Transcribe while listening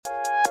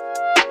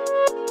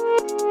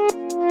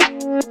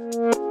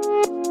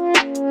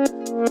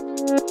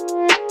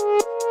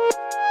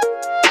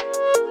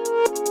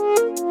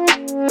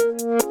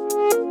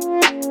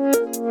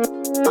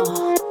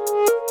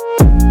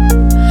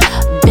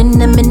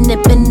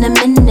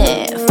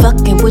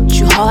with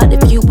you hard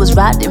if you was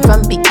riding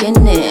from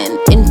beginning.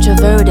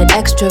 Introverted,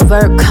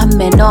 extrovert,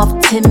 coming off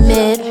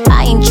timid.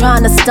 I ain't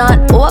tryna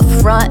stunt or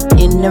front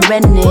in the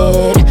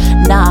rented.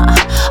 Nah,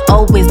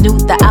 always knew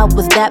that I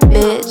was that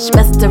bitch.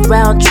 Messed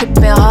around,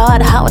 tripping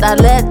hard, how'd I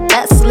let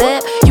that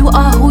slip? You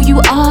are who you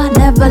are,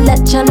 never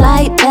let your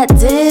light that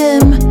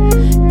dim.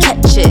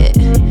 Catch it.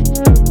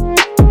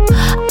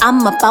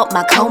 I'm about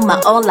my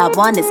coma, all I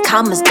want is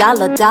commas.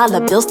 Dollar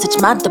bills,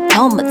 stitch my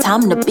diploma.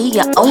 Time to be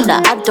an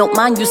owner, I don't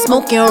mind you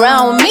smoking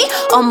around me.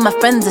 All my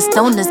friends are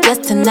stoners,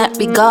 guess in that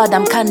regard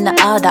I'm kinda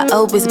odd, I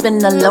always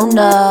been a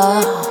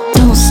loner.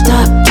 Don't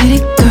stop, get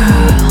it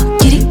girl,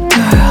 get it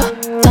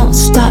girl. Don't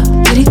stop,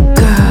 get it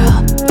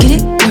girl, get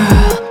it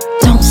girl.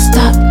 Don't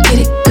stop, get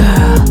it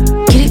girl,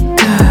 get it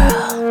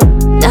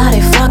girl. Now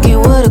they fucking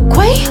with a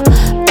queen,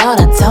 thought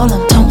I told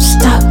them don't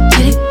stop,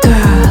 get it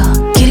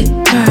girl, get it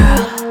girl.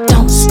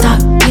 Don't stop,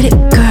 get it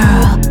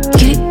girl,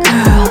 get it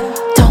girl.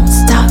 Don't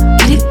stop,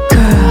 get it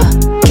girl,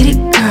 get it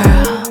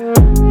girl.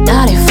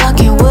 Now they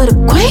fucking with a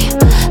queen,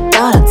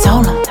 thought I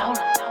told them.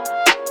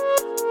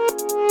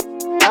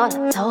 Thought I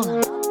told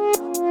them.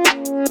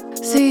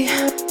 See,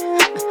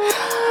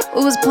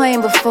 we was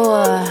playing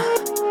before,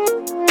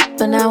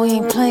 but now we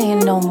ain't playing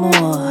no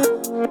more.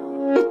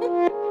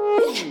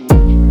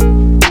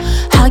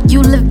 How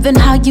you living,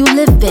 how you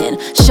living?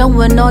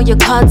 Showing all your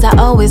cards I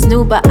always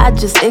knew, but I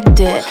just igged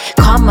it.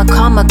 Karma,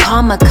 karma,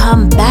 karma,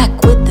 come back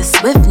with the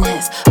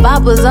swiftness.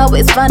 Vibe was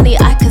always funny,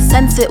 I could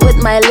sense it with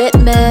my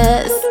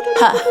litmus.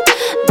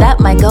 That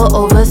might go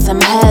over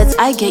some heads.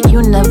 I get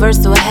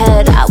universal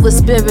head, I was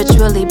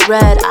spiritually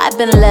bred. I've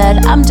been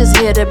led, I'm just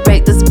here to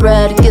break this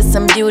bread. Get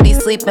some beauty,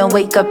 sleep and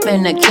wake up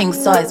in a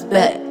king-size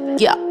bed.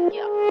 Yeah.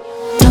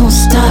 Don't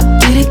stop,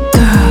 get it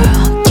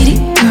girl, get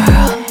it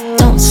girl.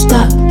 Don't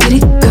stop, get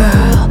it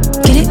girl,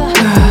 get it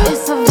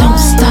girl. Don't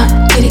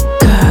stop, get it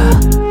girl,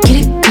 get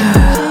it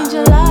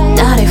girl.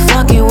 Now they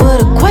fucking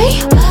with a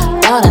queen,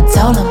 thought I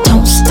told them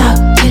don't stop,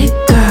 get it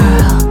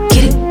girl,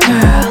 get it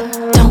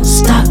girl. Don't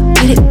stop,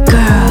 get it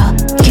girl,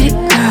 get it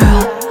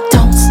girl.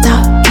 Don't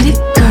stop, get it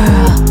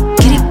girl,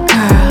 get it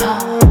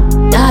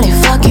girl. Now they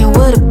fucking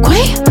with a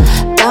queen,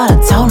 thought I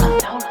told them.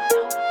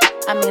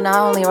 I mean, I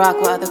only rock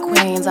with other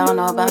queens, I don't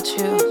know about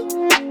you.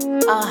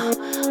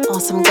 On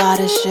some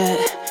goddess shit,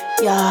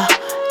 yeah,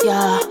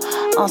 yeah.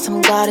 On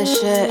some goddess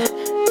shit,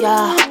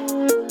 yeah.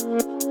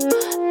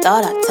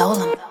 Thought I told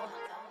him.